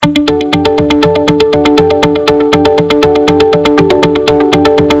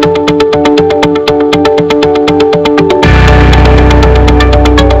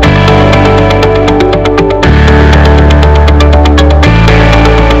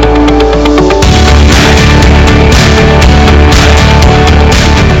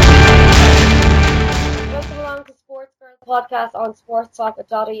podcast on Sports Talk with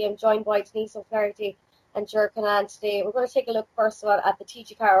Dottie. I'm joined by Denise O'Flaherty and Ger Canan today. We're going to take a look first of all at the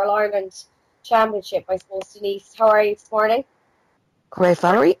TG Carroll Ireland Championship, I suppose. Denise, how are you this morning? Great,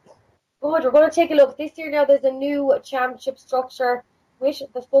 Valerie. Good. We're going to take a look. This year now there's a new championship structure with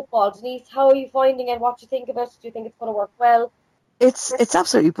the football. Denise, how are you finding it? What do you think of it? Do you think it's going to work well? It's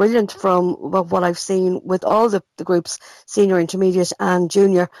absolutely brilliant from what I've seen with all the groups, senior, intermediate and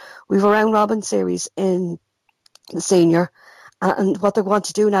junior. We've a round robin series in the senior, and what they want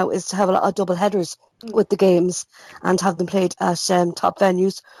to do now is to have a lot of double headers with the games and have them played at top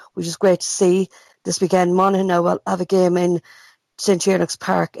venues, which is great to see. This weekend, Monaghan now will have a game in St. Tiernack's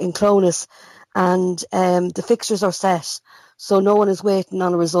Park in Clones, and the fixtures are set, so no one is waiting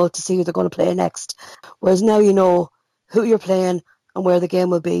on a result to see who they're going to play next. Whereas now you know who you're playing and where the game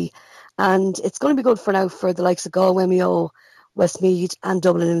will be. And it's going to be good for now for the likes of Galway, Mayo, Westmeath and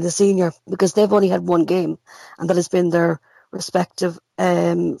Dublin in the senior, because they've only had one game and that has been their respective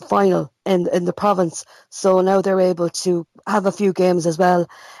final in the province. So now they're able to have a few games as well.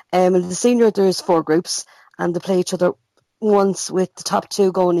 In the senior there's 4 groups and they play each other once, with the top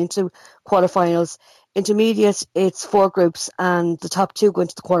 2 going into quarterfinals. Intermediate, it's 4 groups and the top 2 go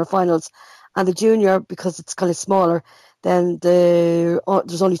into the quarterfinals. And the junior, because it's kind of smaller, then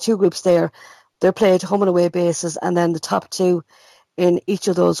there's only 2 groups there. They're played home and away basis, and then the top 2 in each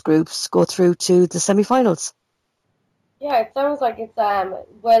of those groups go through to the semi-finals. Yeah, it sounds like it's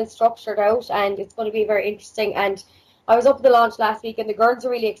well structured out, and it's going to be very interesting. And I was up at the launch last week, and the girls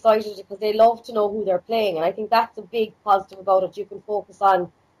are really excited because they love to know who they're playing, and I think that's a big positive about it. You can focus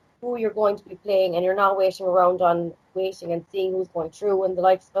on who you're going to be playing, and you're not waiting around on waiting and seeing who's going through and the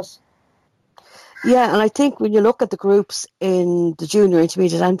likes of it. Yeah, and I think when you look at the groups in the junior,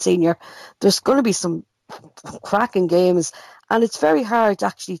 intermediate and senior, there's going to be some cracking games, and it's very hard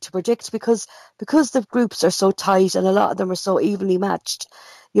actually to predict because the groups are so tight and a lot of them are so evenly matched.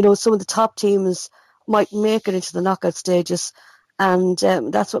 You know, some of the top teams might make it into the knockout stages, and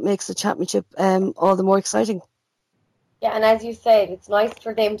that's what makes the championship all the more exciting. Yeah, and as you said, it's nice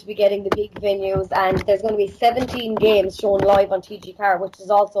for them to be getting the big venues, and there's going to be 17 games shown live on TG Car, which is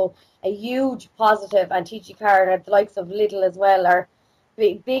also a huge positive. And TG Car and the likes of Lidl as well are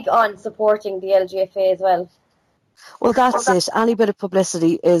big on supporting the LGFA as well. Well, that's it. Any bit of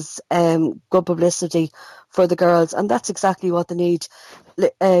publicity is good publicity for the girls, and that's exactly what they need.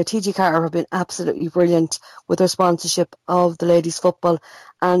 TG Car have been absolutely brilliant with their sponsorship of the ladies' football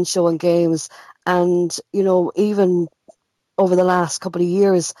and showing games. And, you know, even over the last couple of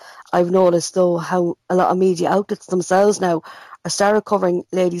years, I've noticed, though, how a lot of media outlets themselves now are started covering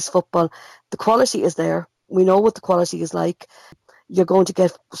ladies' football. The quality is there. We know what the quality is like. You're going to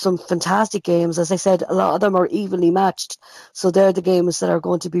get some fantastic games. As I said, a lot of them are evenly matched. So they're the games that are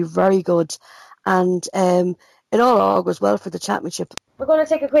going to be very good. And it all augurs well for the championship. We're going to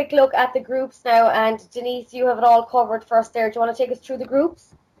take a quick look at the groups now. And Denise, you have it all covered first there. Do you want to take us through the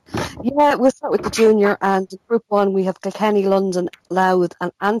groups? Yeah, we'll start with the junior, and in Group 1 we have Kilkenny, London, Louth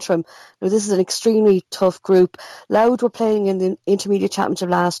and Antrim. Now this is an extremely tough group. Louth were playing in the intermediate championship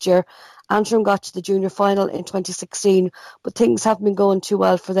last year. Antrim got to the junior final in 2016, but things haven't been going too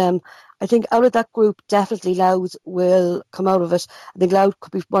well for them. I think out of that group, definitely Louth will come out of it. I think Louth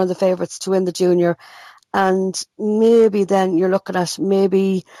could be one of the favourites to win the junior. And maybe then you're looking at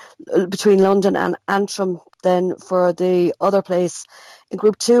maybe between London and Antrim then for the other place. In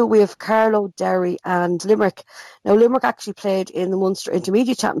Group 2, we have Carlow, Derry and Limerick. Now, Limerick actually played in the Munster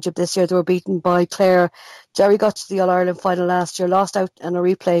Intermediate Championship this year. They were beaten by Clare. Derry got to the All-Ireland final last year, lost out in a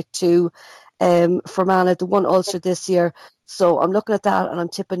replay to Fermanagh. They won Ulster this year. So I'm looking at that and I'm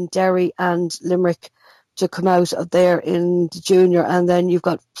tipping Derry and Limerick to come out of there in the junior, and then you've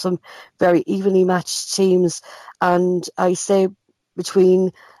got some very evenly matched teams, and I say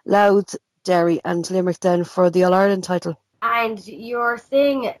between Louth, Derry and Limerick then for the All-Ireland title. And you're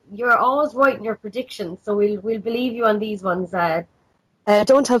saying you're always right in your predictions, so we'll believe you on these ones.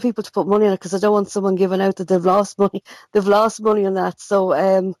 Don't tell people to put money on it because I don't want someone giving out that they've lost money. They've lost money on that,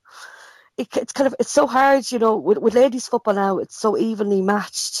 so it's so hard, you know, with ladies football now. It's so evenly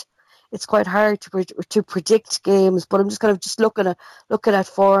matched. It's quite hard to predict games, but I'm just kind of looking at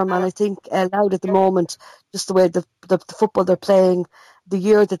form, and I think Louth at the moment, just the way the football they're playing, the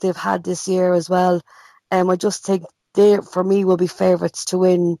year that they've had this year as well, I just think they, for me, will be favourites to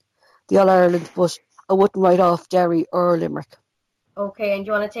win the All-Ireland, but I wouldn't write off Derry or Limerick. Okay, and do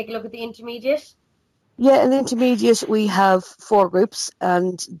you want to take a look at the intermediate? Yeah, in the intermediate we have 4 groups,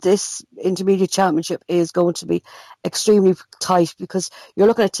 and this intermediate championship is going to be extremely tight because you're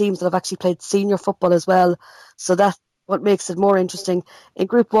looking at teams that have actually played senior football as well, so that's what makes it more interesting. In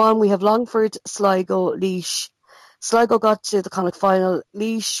Group 1 we have Longford, Sligo, Laois, Sligo got to the Connacht final.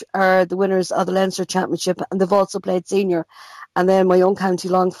 Laois are the winners of the Leinster Championship, and they've also played senior. And then my own county,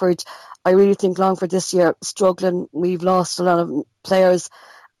 Longford, I really think Longford this year struggling. We've lost a lot of players,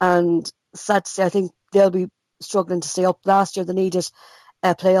 and sad to say, I think they'll be struggling to stay up. Last year they needed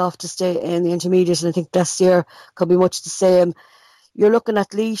a playoff to stay in the intermediate, and I think this year could be much the same. You're looking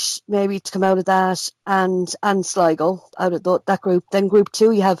at Laois maybe to come out of that, and Sligo out of that group. Then Group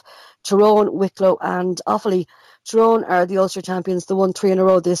 2, you have Tyrone, Wicklow and Offaly. Tyrone are the Ulster champions. They won 3 in a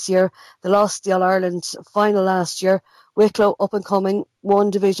row this year. They lost the All-Ireland final last year. Wicklow, up and coming, won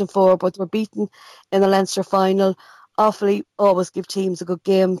Division 4, but were beaten in the Leinster final. Offaly always give teams a good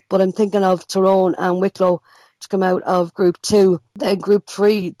game, but I'm thinking of Tyrone and Wicklow to come out of Group 2. Then Group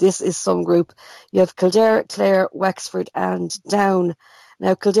 3, this is some group. You have Kildare, Clare, Wexford and Down.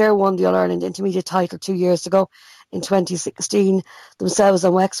 Now, Kildare won the All-Ireland Intermediate title 2 years ago in 2016. Themselves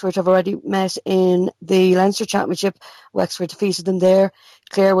and Wexford have already met in the Leinster Championship. Wexford defeated them there.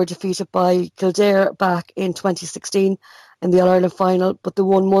 Clare were defeated by Kildare back in 2016 in the All-Ireland final, but they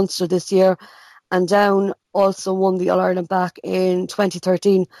won Munster this year. And Down also won the All-Ireland back in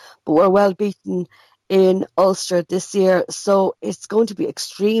 2013, but were well beaten in Ulster this year. So it's going to be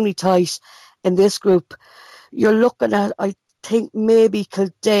extremely tight in this group. You're looking at, I think, maybe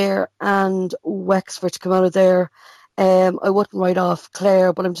Kildare and Wexford to come out of there. I wouldn't write off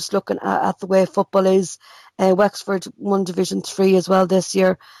Clare, but I'm just looking at the way football is. Wexford won Division 3 as well this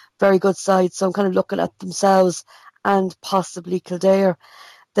year. Very good side. So I'm kind of looking at themselves and possibly Kildare.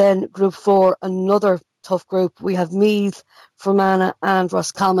 Then Group 4, another tough group. We have Meath, Fermanagh and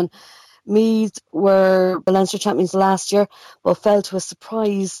Roscommon. Meath were the Leinster champions last year, but fell to a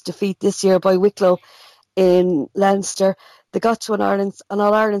surprise defeat this year by Wicklow in Leinster. They got to an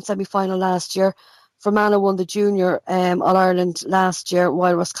All-Ireland semi-final last year. Fermanagh won the junior All-Ireland last year,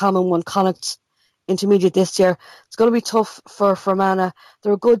 while Roscommon won Connacht Intermediate this year. It's going to be tough for Fermanagh.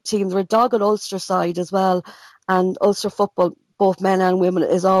 They're a good team. They're a dogged Ulster side as well, and Ulster football, both men and women,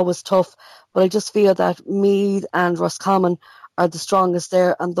 is always tough. But I just feel that Meath and Roscommon are the strongest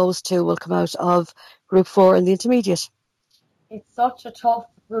there, and those two will come out of Group 4 in the intermediate. It's such a tough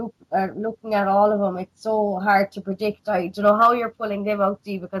group. Looking at all of them, it's so hard to predict. I don't know how you're pulling them out,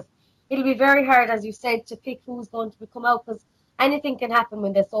 Dee, because it'll be very hard, as you said, to pick who's going to come out, because anything can happen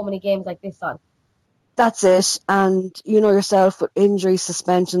when there's so many games like this on. That's it, and you know yourself, with injuries,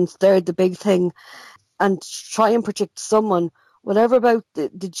 suspensions, they're the big thing. And try and predict someone, whatever about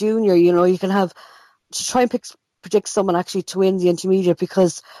the junior, you can have to try and predict someone actually to win the intermediate,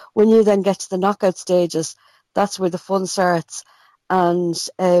 because when you then get to the knockout stages, that's where the fun starts, and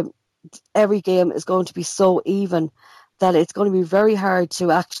every game is going to be so even that it's going to be very hard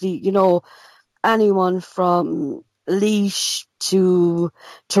to actually, anyone from Laois to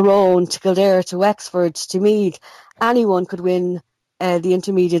Tyrone to Kildare to Wexford to Meath, anyone could win the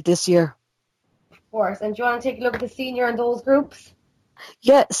intermediate this year. Of course. And do you want to take a look at the senior in those groups?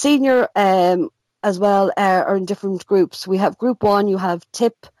 Yeah, senior as well are in different groups. We have Group 1, you have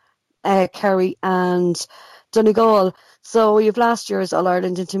Tip, Kerry and Donegal. So you have last year's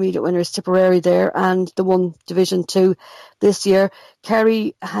All-Ireland Intermediate winners, Tipperary there, and they won Division 2 this year.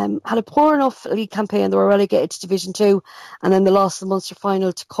 Kerry had a poor enough league campaign. They were relegated to Division 2, and then they lost the Munster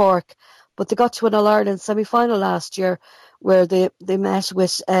final to Cork. But they got to an All-Ireland semi-final last year where they met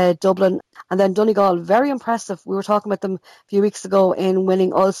with Dublin. And then Donegal, very impressive. We were talking about them a few weeks ago in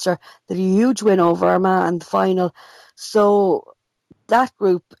winning Ulster. They had a huge win over Armagh in the final. So that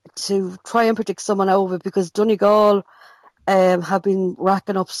group, to try and predict someone out of it, because Donegal have been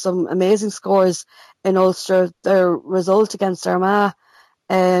racking up some amazing scores in Ulster. Their result against Armagh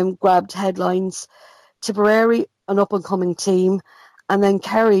grabbed headlines. Tipperary, an up-and-coming team. And then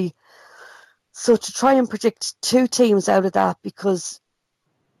Kerry. So to try and predict two teams out of that, because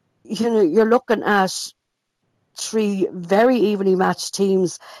you're looking at three very evenly matched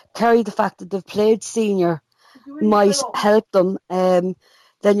teams. Kerry, the fact that they've played senior might help them.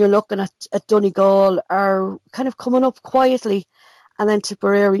 Then you're looking at Donegal are kind of coming up quietly, and then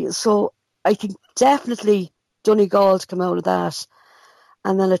Tipperary. So I think definitely Donegal to come out of that,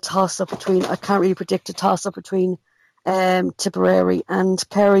 and then a toss-up between, I can't really predict a toss-up between Tipperary and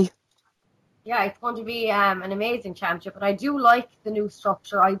Kerry. Yeah, it's going to be an amazing championship, but I do like the new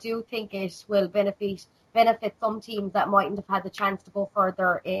structure. I do think it will benefit some teams that mightn't have had the chance to go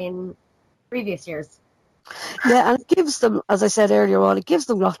further in previous years. Yeah, and it gives them, as I said earlier on, it gives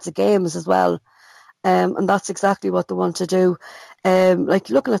them lots of games as well. And that's exactly what they want to do.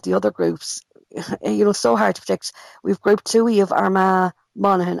 Like looking at the other groups, so hard to predict. We've Group 2, we have Armagh,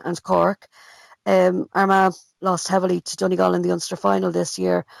 Monaghan and Cork. Armagh lost heavily to Donegal in the Ulster final this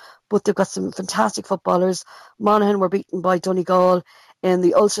year, but they've got some fantastic footballers. Monaghan were beaten by Donegal in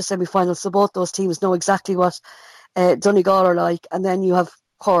the Ulster semi-final, so both those teams know exactly what Donegal are like. And then you have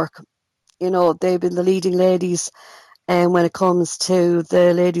Cork. You know, they've been the leading ladies when it comes to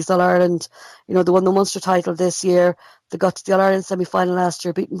the Ladies All-Ireland. You know, they won the Munster title this year. They got to the All-Ireland semi-final last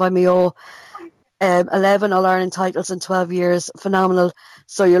year, beaten by Mayo. 11 All-Ireland titles in 12 years. Phenomenal.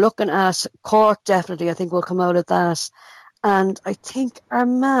 So you're looking at Cork, definitely, I think, will come out of that. And I think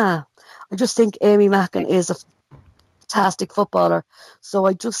Armagh, I just think Amy Mackin is a fantastic footballer. So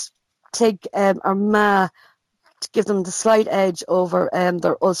I just take Armagh to give them the slight edge over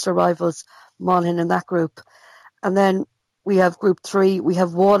their Ulster rivals, Monaghan, in that group. And then we have Group 3. We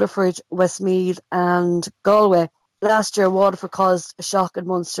have Waterford, Westmeath and Galway. Last year, Waterford caused a shock in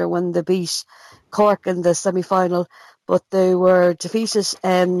Munster when they beat Cork in the semi-final, but they were defeated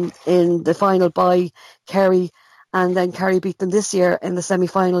in the final by Kerry, and then Kerry beat them this year in the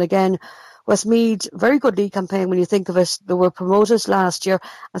semi-final again. Westmeath, very good league campaign when you think of it. They were promoted last year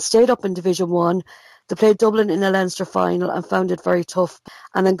and stayed up in Division 1. They played Dublin in a Leinster final and found it very tough.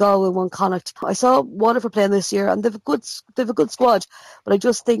 And then Galway won Connacht. I saw Waterford playing this year, and they've a good squad, but I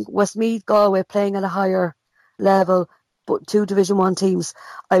just think Westmeath, Galway playing at a higher level, but 2 Division 1 teams,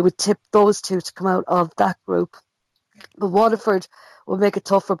 I would tip those 2 to come out of that group. But Waterford will make it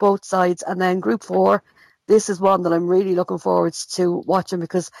tough for both sides. And then Group 4, this is one that I'm really looking forward to watching,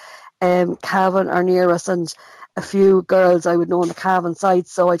 because Cavan are near us, and a few girls I would know on the Cavan side,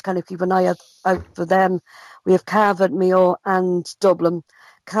 so I'd kind of keep an eye out for them. We have Cavan, Mayo and Dublin.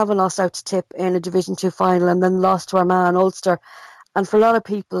 Cavan lost out to Tip in a Division 2 final and then lost to Armagh and Ulster. And for a lot of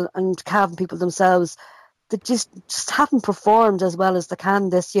people, and Cavan people themselves, they just haven't performed as well as they can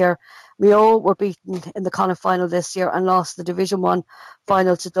this year. Mayo were beaten in the Connacht final this year and lost the Division 1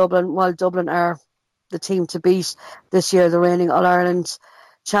 final to Dublin, while Dublin are the team to beat this year, the reigning All-Ireland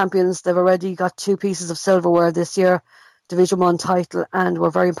champions. They've already got 2 pieces of silverware this year, Division 1 title, and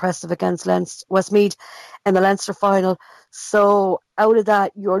were very impressive against Westmeath in the Leinster final. So out of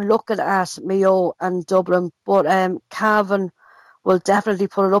that, you're looking at Mayo and Dublin, but Cavan will definitely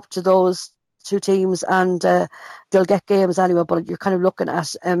put it up to those 2 teams, and they'll get games anyway, but you're kind of looking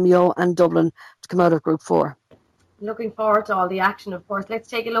at Mayo and Dublin to come out of Group 4. Looking forward to all the action, of course. Let's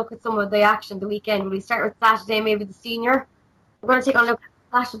take a look at some of the action the weekend. Will we start with Saturday, maybe the senior? We're going to take a look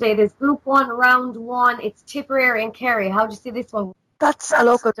at Saturday. There's Group 1, Round 1. It's Tipperary and Kerry. How do you see this one? That's a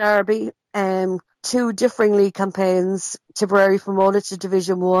local derby. 2 differing league campaigns. Tipperary promoted to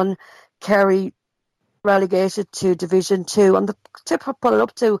Division 1. Kerry relegated to Division 2. And the Tip put it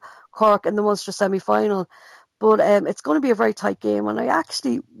up to Cork in the Munster semi-final. But it's going to be a very tight game, and I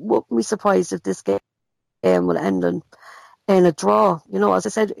actually wouldn't be surprised if this game will end in a draw. You know, as I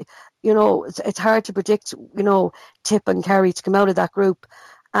said, you know, it's hard to predict, you know, Tip and Kerry to come out of that group,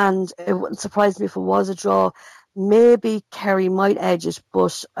 and it wouldn't surprise me if it was a draw. Maybe Kerry might edge it,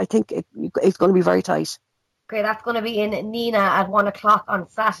 but I think it's going to be very tight. Okay, that's going to be in Nina at 1 o'clock on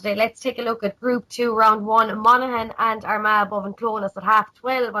Saturday. Let's take a look at Group 2, Round 1. Monaghan and Armagh above and Clones at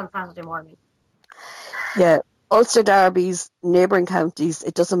 12:30 on Saturday morning. Yeah, Ulster derbies, neighbouring counties,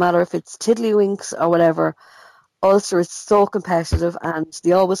 it doesn't matter if it's Tiddlywinks or whatever. Ulster is so competitive, and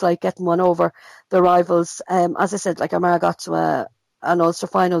they always like getting one over the rivals. As I said, like Armagh got to an Ulster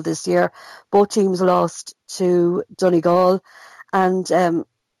final this year. Both teams lost to Donegal, and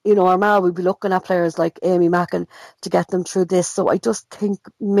you know, Armagh will be looking at players like Amy Mackin to get them through this. So I just think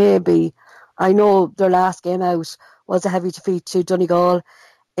maybe, I know their last game out was a heavy defeat to Donegal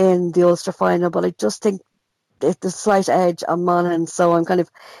in the Ulster final, but I just think it's a slight edge on Monaghan, so I'm kind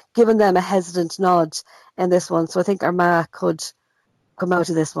of giving them a hesitant nod in this one. So I think Armagh could come out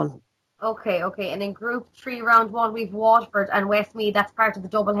of this one. Okay. And in Group 3, Round 1, we've Waterford and Westmeath. That's part of the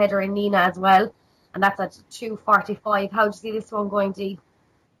double header in Nina as well, and that's at 2:45. How do you see this one going, Dee?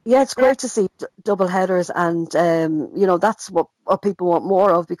 Yeah, it's great to see double headers, and you know, that's what people want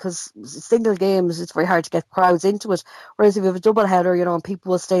more of, because single games, it's very hard to get crowds into it. Whereas if you have a double header, you know, and people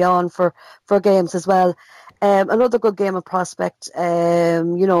will stay on for games as well. Another good game of prospect.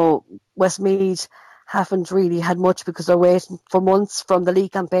 You know, Westmeath haven't really had much because they're waiting for months from the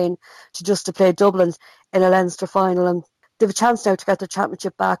league campaign to play Dublin in a Leinster final, and they have a chance now to get their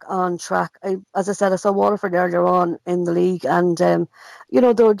championship back on track. As I said, I saw Waterford earlier on in the league, and you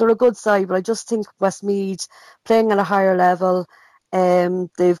know, they're a good side, but I just think Westmeath playing at a higher level.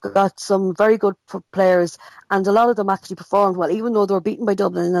 They've got some very good players, and a lot of them actually performed well, even though they were beaten by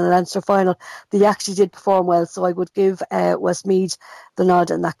Dublin in the Leinster final. They actually did perform well, so I would give Westmeath the nod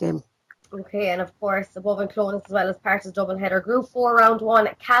in that game. Okay, and of course, above and Clones as well as part of the double header. Group 4, Round 1,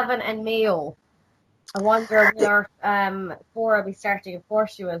 Cavan and Mayo. I wonder will our Cora be starting? Of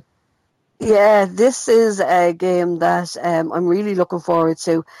course she will. Yeah, this is a game that I'm really looking forward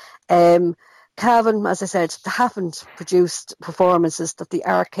to. Um, Cavan, as I said, they haven't produced performances that they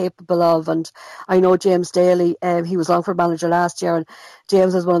are capable of, and I know James Daly. He was Longford manager last year, and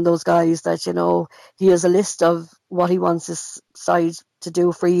James is one of those guys that he has a list of what he wants his side to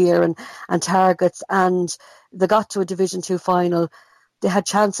do for a year and targets, and they got to a Division Two final. They had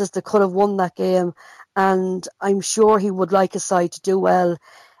chances; they could have won that game, and I'm sure he would like his side to do well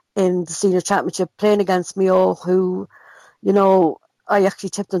in the senior championship, playing against Mayo, who, I actually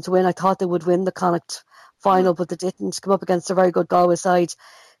tipped them to win. I thought they would win the Connacht final, but they didn't. Come up against a very good Galway side.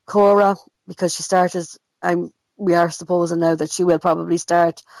 Cora, because she started, we are supposing now that she will probably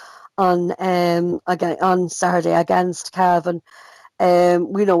start on again on Saturday against Cavan.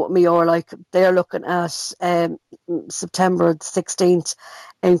 We know what Mayo are like. They're looking at September the 16th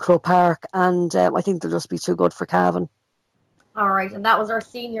in Croke Park, and I think they'll just be too good for Cavan. All right, and that was our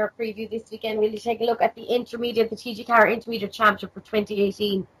senior preview this weekend. We'll take a look at the intermediate, the TG Car Intermediate Championship for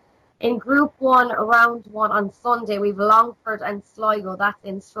 2018. In Group 1, Round 1 on Sunday, we've Longford and Sligo. That's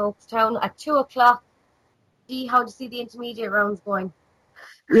in Strokestown at 2 o'clock. Dee, how do you see the intermediate rounds going?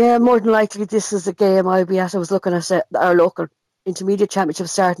 Yeah, more than likely this is a game I'll be at. I was looking at our local intermediate championship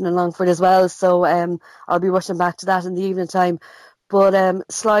starting in Longford as well, so I'll be rushing back to that in the evening time. But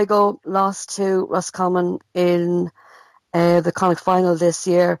Sligo lost to Roscommon in the Connacht final this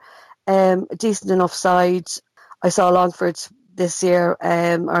year. A decent enough side. I saw Longford this year.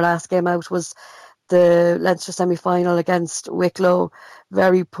 Our last game out was the Leinster semi-final against Wicklow.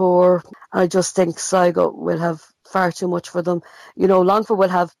 Very poor. I just think Sligo will have far too much for them. Longford will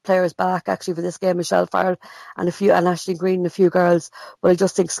have players back actually for this game, Michelle Farrell and Ashley Green and a few girls. But I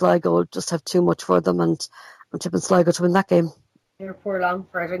just think Sligo will just have too much for them, and I'm tipping Sligo to win that game. You're poor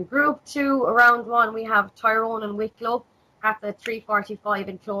Longford. In Group 2, Round 1, we have Tyrone and Wicklow. That's at 3:45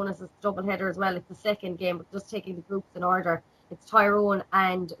 in Clones. It's a double header as well. It's the second game, but just taking the groups in order. It's Tyrone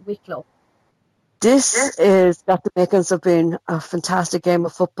and Wicklow. This is got the makings of being a fantastic game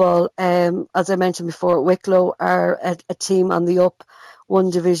of football. As I mentioned before, Wicklow are a team on the up,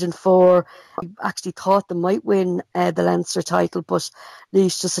 won Division 4. I actually thought they might win the Leinster title, but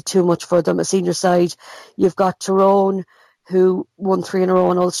Laois just had too much for them. A senior side, you've got Tyrone, who won 3 in a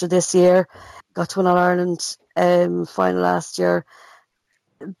row in Ulster this year, got to an All-Ireland final last year.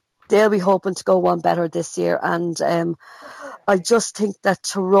 They'll be hoping to go one better this year, and I just think that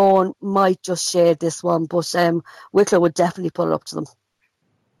Tyrone might just shade this one, but Wicklow would definitely put it up to them.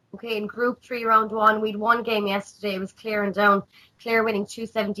 Okay, in Group 3, Round 1, we'd one game yesterday. It was Clare and Down. Clare winning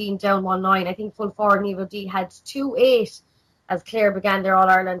 2-17, Down 1-9. I think full forward Niamh O'D had 2-8 as Clare began their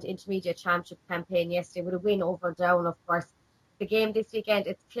All-Ireland Intermediate Championship campaign yesterday with a win over Down, of course. The game this weekend,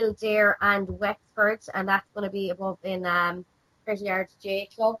 it's Kildare and Wexford, and that's going to be above in 30 Yards J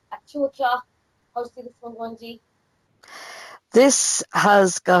Club at 2 o'clock. How do you see this one going, Dee? This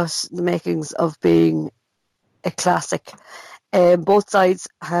has got the makings of being a classic. Both sides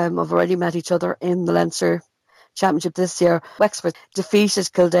have already met each other in the Leinster Championship this year. Wexford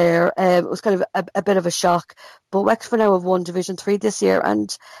defeated Kildare. It was kind of a bit of a shock, but Wexford now have won Division 3 this year,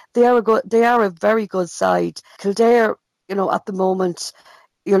 and they are a very good side. Kildare, at the moment,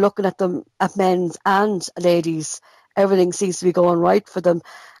 you're looking at them at men's and ladies. Everything seems to be going right for them.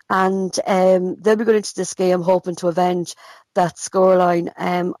 And they'll be going into this game hoping to avenge that scoreline.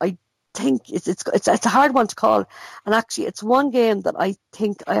 I think it's a hard one to call. And actually, it's one game that I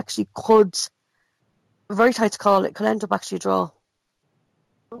think I actually could, very tight to call, it could end up actually a draw.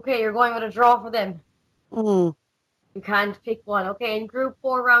 Okay, you're going with a draw for them. Mm. You can't pick one. Okay, in Group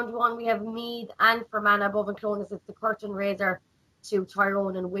 4, Round 1, we have Meath and Fermanagh above in Clones. It's the curtain raiser to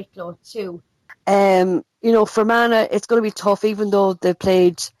Tyrone and Wicklow too. Fermanagh, it's going to be tough, even though they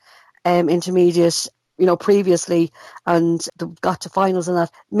played intermediate, previously, and they got to finals and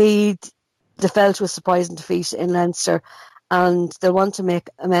that. Meath, they fell to a surprising defeat in Leinster, and they'll want to make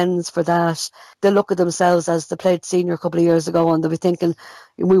amends for that. They'll look at themselves as they played senior a couple of years ago, and they'll be thinking,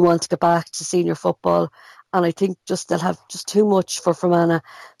 we want to get back to senior football. And I think they'll have just too much for Fermanagh,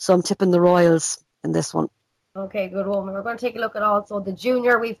 so I'm tipping the Royals in this one. Okay, good one. We're going to take a look at also the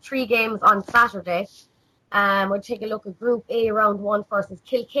junior. We have 3 games on Saturday. We'll take a look at Group A, Round 1 versus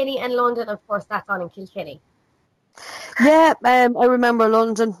Kilkenny and London. Of course, that's on in Kilkenny. Yeah, I remember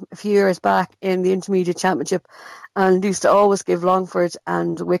London a few years back in the Intermediate Championship, and used to always give Longford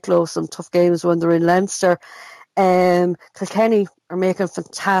and Wicklow some tough games when they're in Leinster. Kilkenny are making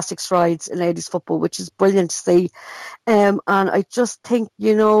fantastic strides in ladies football, which is brilliant to see. And I just think,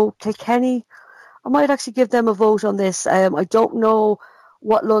 Kilkenny, I might actually give them a vote on this. I don't know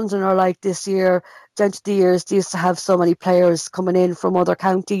what London are like this year. Down to the years, they used to have so many players coming in from other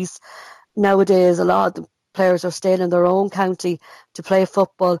counties. nowadays a lot of the players are staying in their own county to play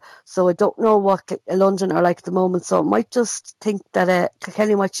football. So I don't know what London are like at the moment. So I might just think that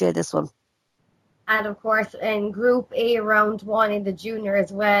Kilkenny might share this one. And of course, in Group A, round 1 in the junior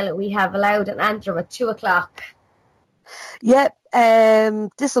as well, we have Louth and Antrim at 2:00. Yep,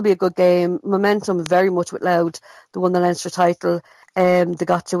 this will be a good game. Momentum very much with Louth. They won the Leinster title. They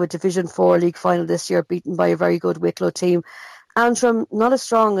got to a Division 4 league final this year, beaten by a very good Wicklow team. Antrim, not as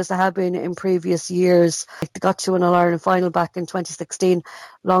strong as they have been in previous years. They got to an All-Ireland final back in 2016.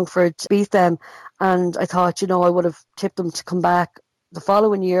 Longford beat them. And I thought, I would have tipped them to come back the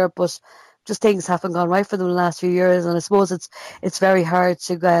following year, but just things haven't gone right for them in the last few years. And I suppose it's very hard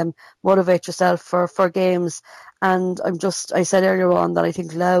to motivate yourself for games. And I said earlier on that I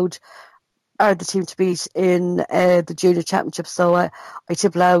think Louth are the team to beat in the junior championship. So I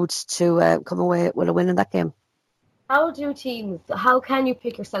tip Louth to come away with a win in that game. How can you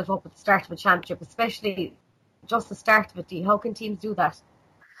pick yourself up at the start of a championship, especially just the start of it? How can teams do that?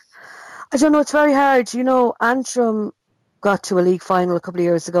 I don't know, it's very hard. Antrim got to a league final a couple of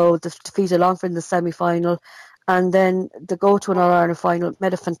years ago, defeated Longford in the semi-final, and then they go to an All-Ireland final,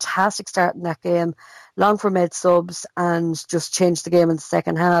 made a fantastic start in that game. Longford made subs and just changed the game in the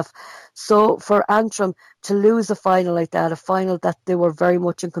second half. So for Antrim to lose a final like that, a final that they were very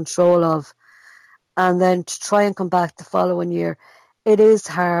much in control of, and then to try and come back the following year, it is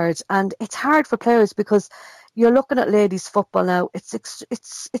hard. And it's hard for players because you're looking at ladies football now. It's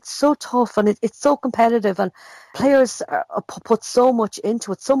so tough and it's so competitive, and players put so much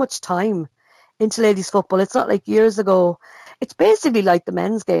into it, so much time into ladies football. It's not like years ago. It's basically like the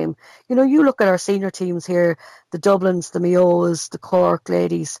men's game. You look at our senior teams here, the Dublins, the Mayo's, the Cork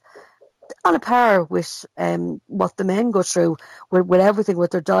ladies, on a par with what the men go through with everything,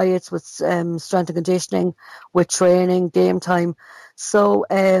 with their diets, with strength and conditioning, with training, game time. So,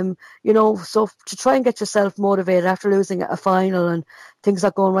 so to try and get yourself motivated after losing a final and things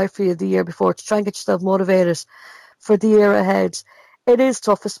not going right for you the year before, to try and get yourself motivated for the year ahead, it is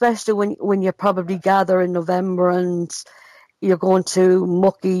tough, especially when you probably gather in November and you're going to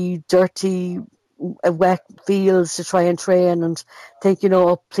mucky, dirty, wet fields to try and train and think,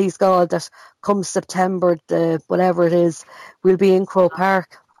 please God, that come September, whatever it is, we'll be in Croke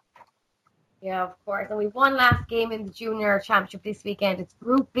Park. Yeah, of course. And we've one last game in the junior championship this weekend. It's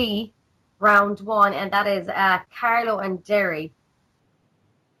Group B, round 1, and that is Carlow and Derry.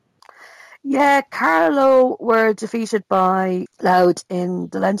 Yeah, Carlow were defeated by Louth in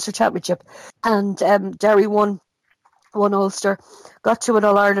the Leinster Championship, and Derry won Ulster, got to an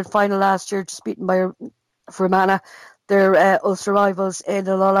All-Ireland final last year, just beaten by Fermanagh, their Ulster rivals, in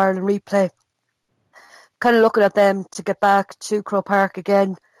an All-Ireland replay. Kind of looking at them to get back to Croke Park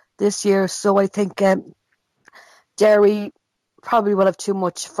again this year, so I think Derry probably will have too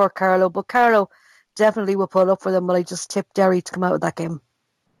much for Carlow, but Carlow definitely will pull up for them, but I just tipped Derry to come out of that game.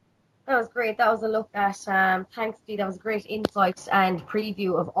 That was great. That was a look at, thanks Dee, that was great insight and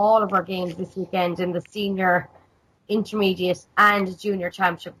preview of all of our games this weekend in the senior, intermediate and junior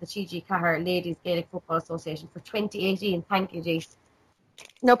championship, the TG Cahir Ladies Gaelic Football Association for 2018. Thank you, Dee.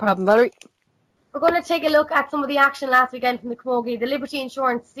 No problem, Valerie. We're going to take a look at some of the action last weekend from the Camogie. The Liberty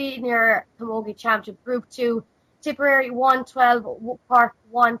Insurance Senior Camogie Championship Group 2. Tipperary 112, Cork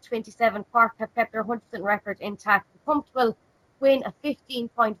 127. Cork have kept their 100% record intact. A comfortable win, a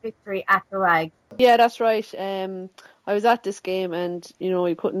 15-point victory at the Rag. Yeah, that's right. I was at this game and,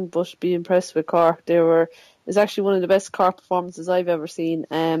 you couldn't but be impressed with Cork. It's actually one of the best Cork performances I've ever seen.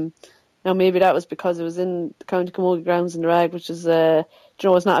 Now, maybe that was because it was in the County Camogie grounds in the Rag, which is,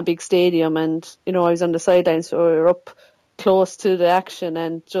 it's not a big stadium. And, I was on the sidelines, so we were up close to the action.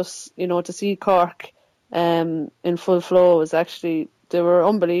 And just, to see Cork in full flow was actually, they were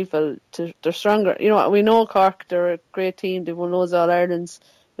unbelievable. They're stronger. We know Cork, they're a great team. They've won loads of All-Irelands.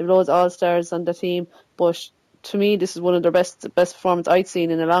 They've loads of All-Stars on the team. But to me, this is one of their best performance I've seen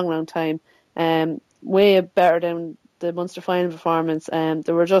in a long time. Way better than the Munster final performance.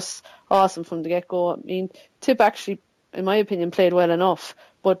 They were just awesome from the get-go. I mean, Tip actually, in my opinion, played well enough,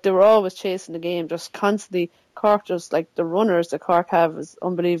 but they were always chasing the game, just constantly. Cork, just like the runners that Cork have is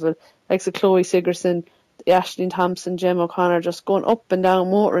unbelievable. Like the Chloe Sigerson, Aisling Thompson, Jem O'Connor, just going up and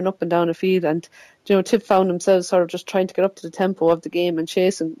down, motoring up and down the field. And, Tip found themselves sort of just trying to get up to the tempo of the game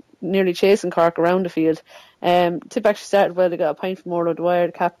and nearly chasing Cork around the field. Tip actually started well. They got a point from Orla Dwyer,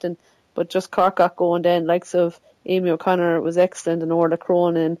 the captain, but just Cork got going then. Likes of Amy O'Connor was excellent and Orla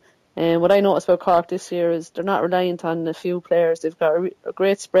Cronin. And what I noticed about Cork this year is they're not reliant on a few players. They've got a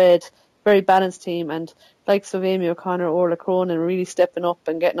great spread, very balanced team, and likes of Amy O'Connor, Orla Cronin really stepping up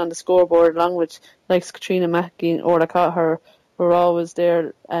and getting on the scoreboard, along with likes Katrina Mackey and Orla Cahir, who are always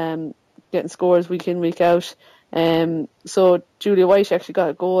there getting scores week in, week out. So Julia White actually got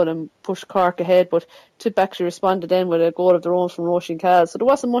a goal and pushed Cork ahead, but Tip actually responded then with a goal of their own from Roisin Cahill. So there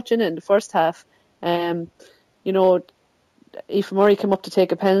wasn't much in it in the first half. You know, Aoife Murray came up to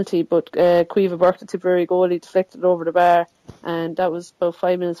take a penalty, but Caoimhe Burke, the Tipperary goalie, deflected it over the bar, and that was about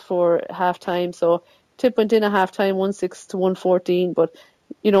 5 minutes before half time. So Tip went in at half time 1-6 to 1-14, but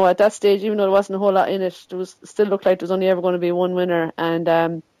you know, at that stage, even though there wasn't a whole lot in it, there was still looked like there was only ever going to be one winner,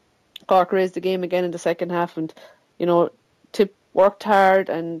 and Cork raised the game again in the second half, and you know, Tip worked hard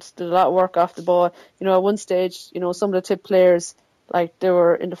and did a lot of work off the ball. You know, at one stage, you know, some of the Tip players, like they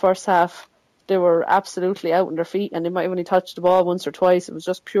were in the first half, they were absolutely out on their feet, and they might have only touched the ball once or twice. It was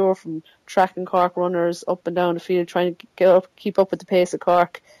just pure from tracking Cork runners up and down the field, trying to keep up with the pace of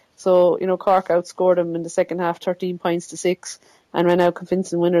Cork. So, you know, Cork outscored them in the second half 13 points to 6 and ran out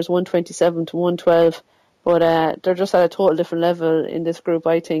convincing winners 127 to 112. But they're just at a total different level in this group,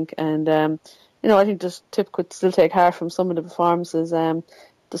 I think. And, you know, I think this Tip could still take heart from some of the performances.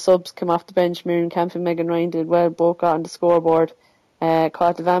 The subs came off the bench. Miriam Camp and Megan Ryan did well, both got on the scoreboard.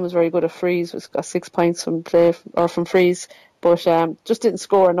 Caught Van was very good at frees, got 6 points from play or from frees, but just didn't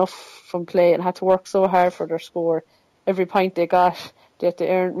score enough from play and had to work so hard for their score. Every point they got, they had to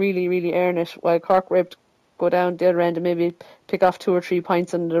really earn it. While Cork were able to go down the other end and maybe pick off 2 or 3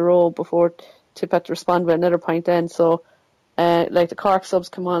 points in a row before Tip had to respond with another point then. So, like the Cork subs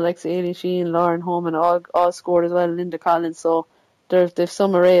come on, like Aileen Sheehan, Lauren Holman, all scored as well, Linda Collins. So they've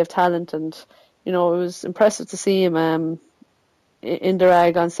some array of talent, and you know, it was impressive to see him. In their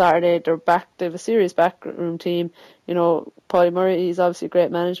ag on Saturday, they have a serious backroom team. You know, Polly Murray is obviously great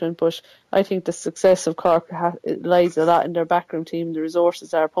management, but I think the success of Cork lies a lot in their backroom team, the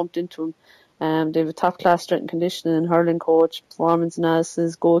resources that are pumped into them. They have a top class strength and conditioning and hurling coach, performance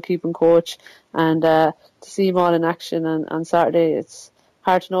analysis, goalkeeping coach, and to see them all in action on Saturday, it's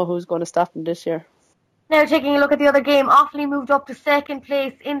hard to know who's going to stop them this year. Now taking a look at the other game, Offaly moved up to second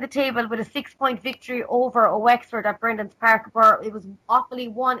place in the table with a 6-point victory over Wexford at Brendan's Park. It was Offaly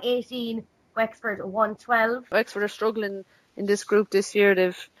 118, Wexford 112. Wexford are struggling in this group this year.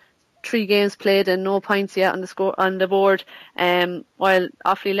 They've 3 games played and no points yet on the board. While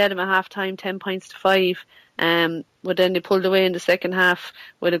Offaly led them at half time 10 points to 5. But then they pulled away in the second half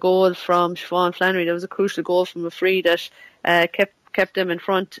with a goal from Siobhan Flannery. There was a crucial goal from a free that kept them in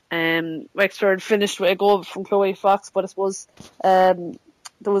front. Wexford finished with a goal from Chloe Fox, but I suppose there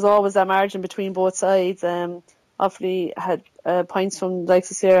was always a margin between both sides. Offaly had points from the likes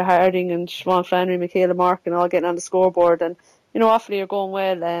of Sarah Harding and Siobhan Flannery, Michaela Mark, and all getting on the scoreboard. And you know, Offaly are going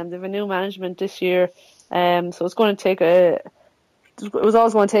well. They have a new management this year, so it's going to take it was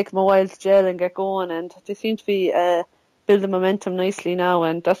always going to take them a while to gel and get going, and they seem to be building momentum nicely now,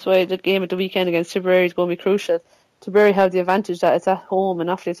 and that's why the game at the weekend against Tipperary is going to be crucial. Tipperary have the advantage that it's at home and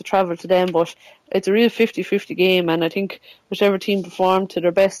Offaly has to travel to them, but it's a real 50-50 game, and I think whichever team perform to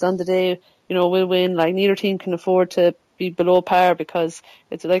their best on the day, you know, will win. Like, neither team can afford to be below par, because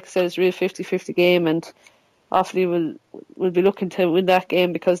it's, like I said, it's a real 50-50 game, and Offaly will be looking to win that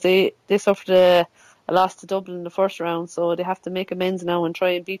game because they suffered a loss to Dublin in the first round, so they have to make amends now and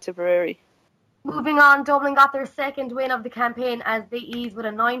try and beat Tipperary. Moving on, Dublin got their second win of the campaign as they eased with a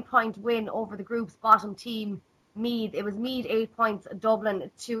 9-point win over the group's bottom team, Meath. It was Meath 8 points, Dublin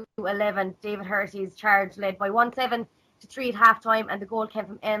 2-11. David Herty's charge led by 1-7 to 3 at half time, and the goal came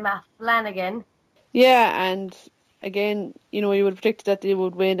from Emma Flanagan. Yeah, and again, you know, you would have predicted that they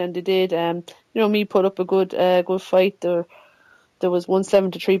would win, and they did. You know, Meath put up a good fight. There was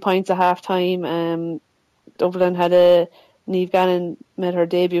 1-7 to 3 points at half time. Dublin had Niamh Gannon made her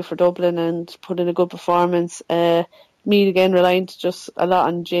debut for Dublin and put in a good performance. Meath again relied just a lot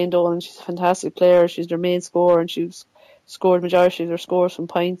on Jane Dolan. She's a fantastic player. She's their main scorer, and she's scored majority of their scores from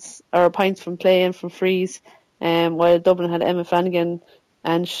points from play and from frees. While Dublin had Emma Flanagan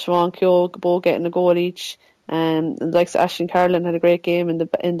and Siobhan Keogh both getting a goal each. And like Aisling Carlin had a great game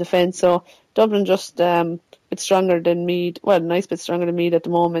in defence. So Dublin just a bit stronger than Meath. Well, a nice bit stronger than Meath at the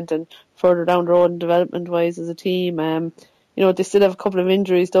moment, and further down the road development wise as a team. You know, they still have a couple of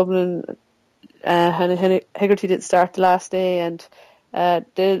injuries. Dublin, Hannah Hegarty didn't start the last day, and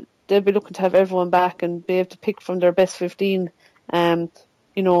they'll be looking to have everyone back and be able to pick from their best 15. You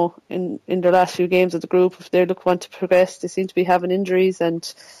know, in their last few games of the group, if they want to progress, they seem to be having injuries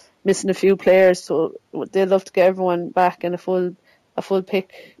and missing a few players, so they'd love to get everyone back in a full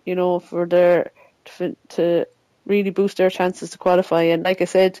pick, you know, for to really boost their chances to qualify. And like I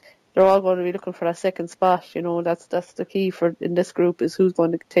said, they're all going to be looking for that second spot. You know, that's the key in this group, is who's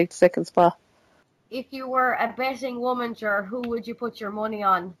going to take the second spot. If you were a betting woman, who would you put your money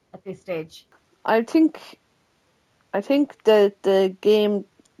on at this stage? I think the game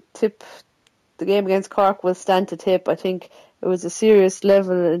Tip, the game against Cork will stand to Tip. I think it was a serious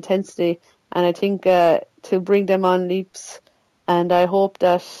level of intensity, and I think to bring them on leaps, and I hope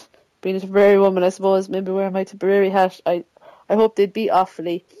that, being a Tipperary woman, I suppose, maybe wear my Tipperary hat, I hope they'd beat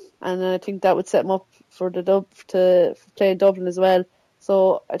Offaly, and I think that would set them up for the to play in Dublin as well.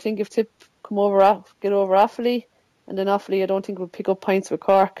 So I think if Tip get over Offaly, and then Offaly I don't think would pick up points with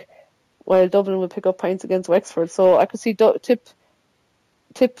Cork, while Dublin would pick up points against Wexford. So I could see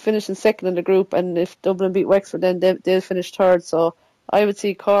Tip finishing second in the group, and if Dublin beat Wexford, then they'll finish third. So I would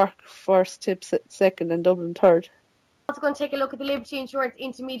see Cork first, Tip second, and Dublin third. Also going to take a look at the Liberty Insurance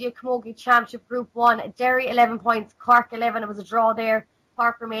Intermediate Camogie Championship Group 1. Derry 11 points, Cork 11. It was a draw there.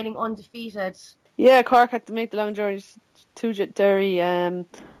 Cork remaining undefeated. Yeah, Cork had to make the long journey to Derry. I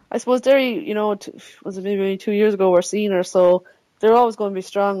suppose Derry, was it maybe 2 years ago, were senior, so they're always going to be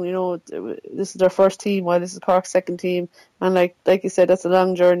strong. This is their first team, while this is Cork's second team, and like you said, that's a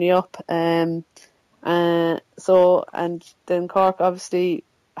long journey up. And then Cork obviously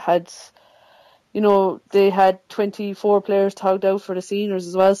had, they had 24 players tagged out for the seniors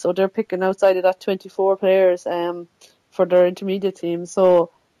as well, so they're picking outside of that 24 players for their intermediate team.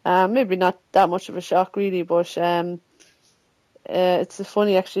 So maybe not that much of a shock really, but it's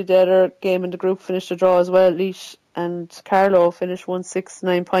funny actually, the other game in the group finished a draw as well. Laois and Carlow finished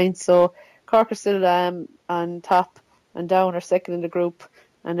 169 points, so Cork are still on top, and Down are second in the group,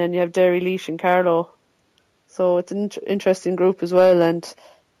 and then you have Derry, Laois and Carlow. So it's an interesting group as well, and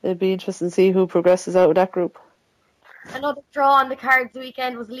it'll be interesting to see who progresses out of that group. Another draw on the cards the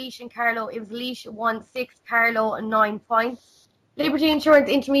weekend was Laois and Carlow. It was Laois 1-6, Carlow 9 points. Liberty Insurance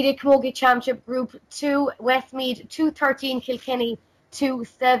Intermediate Camogie Championship Group 2, Westmeath 2-13, Kilkenny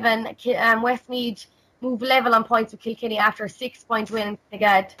 2-7. Westmeath move level on points with Kilkenny after a 6-point win in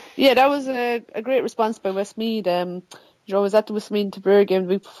Knagad. Yeah, that was a great response by Westmeath. I was at the Westmeath Tipperary game the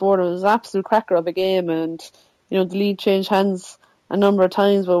week before. It was an absolute cracker of a game, and the lead changed hands a number of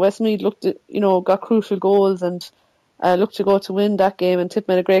times, but Westmeath got crucial goals and looked to go to win that game, and Tip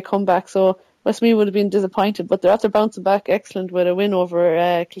made a great comeback. So Westmeath would have been disappointed, but they're after bouncing back excellent with a win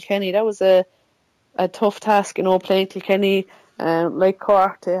over Kilkenny. That was a tough task, playing Kilkenny. Like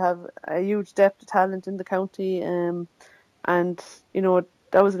Cork, they have a huge depth of talent in the county, and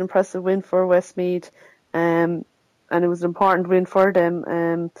that was an impressive win for Westmeath, and it was an important win for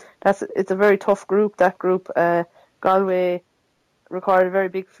them. It's a very tough group. That group, Galway recorded a very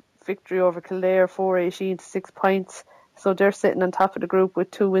big victory over Kildare, 4-18 to 6 points. So they're sitting on top of the group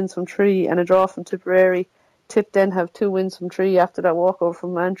with 2 wins from 3 and a draw from Tipperary. Tip then have 2 wins from 3 after that walkover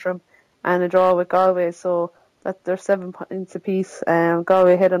from Antrim and a draw with Galway. So that they're 7 points apiece.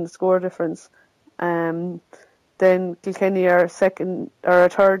 Galway ahead on the score difference. Then Kilkenny are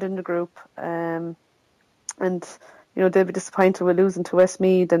third in the group. And they'll be disappointed with losing to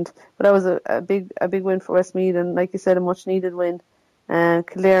Westmeath. But that was a big win for Westmeath, and like you said, a much needed win.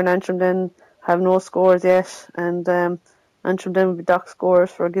 Kildare and Antrim then have no scores yet, and Antrim then will be docked scores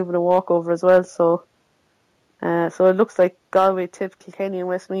for giving a walkover as well. So it looks like Galway, Tip, Kilkenny and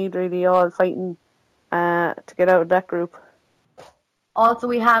Westmeath really all fighting to get out of that group. Also,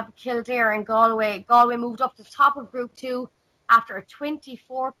 we have Kildare and Galway. Galway moved up to the top of Group 2 after a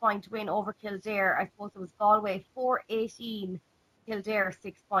 24-point win over Kildare. I suppose it was Galway 4-18, Kildare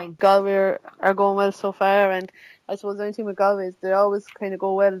 6 points. Galway are going well so far, and I suppose the only thing with Galway is they always kind of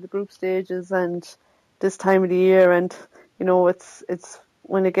go well at the group stages and this time of the year, and it's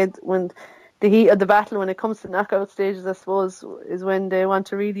when the heat of the battle, when it comes to knockout stages, I suppose, is when they want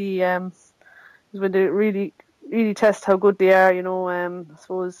to really really test how good they are. I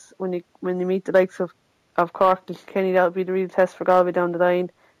suppose when you meet the likes of Cork and Kilkenny, that would be the real test for Galway down the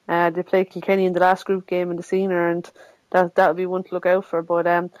line. They play Kilkenny in the last group game in the senior, and that would be one to look out for. But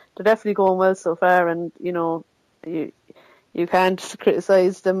they're definitely going well so far, and you can't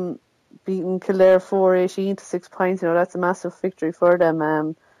criticise them beating Kildare 4-18 to 6 points. That's a massive victory for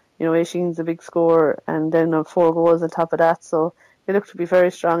them. 18's a big score, and then 4 goals on top of that. So they look to be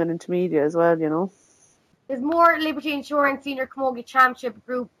very strong in intermediate as well. There's more Liberty Insurance Senior Camogie Championship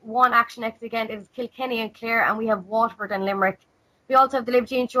Group 1 action next weekend. It is Kilkenny and Clare, and we have Waterford and Limerick. We also have the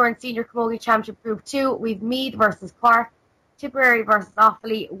Liberty Insurance Senior Camogie Championship Group 2. We've Meath versus Cork, Tipperary versus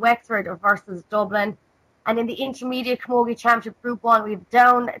Offaly, Wexford versus Dublin. And in the Intermediate Camogie Championship Group 1, we've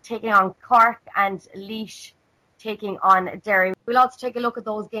Down taking on Cork and Laois taking on Derry. We'll also take a look at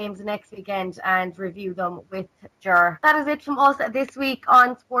those games next weekend and review them with Ger. That is it from us this week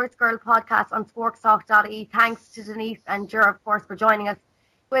on Sports Girl Podcast on sportstalk.ie. Thanks to Denise and Ger, of course, for joining us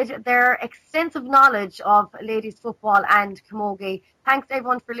with their extensive knowledge of ladies football and camogie. Thanks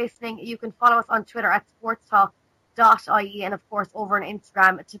everyone for listening. You can follow us on Twitter at Sports Talk sportstalk.ie, and of course over on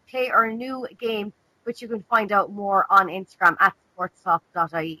Instagram to play our new game, which you can find out more on Instagram at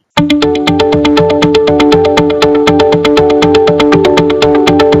sportstalk.ie.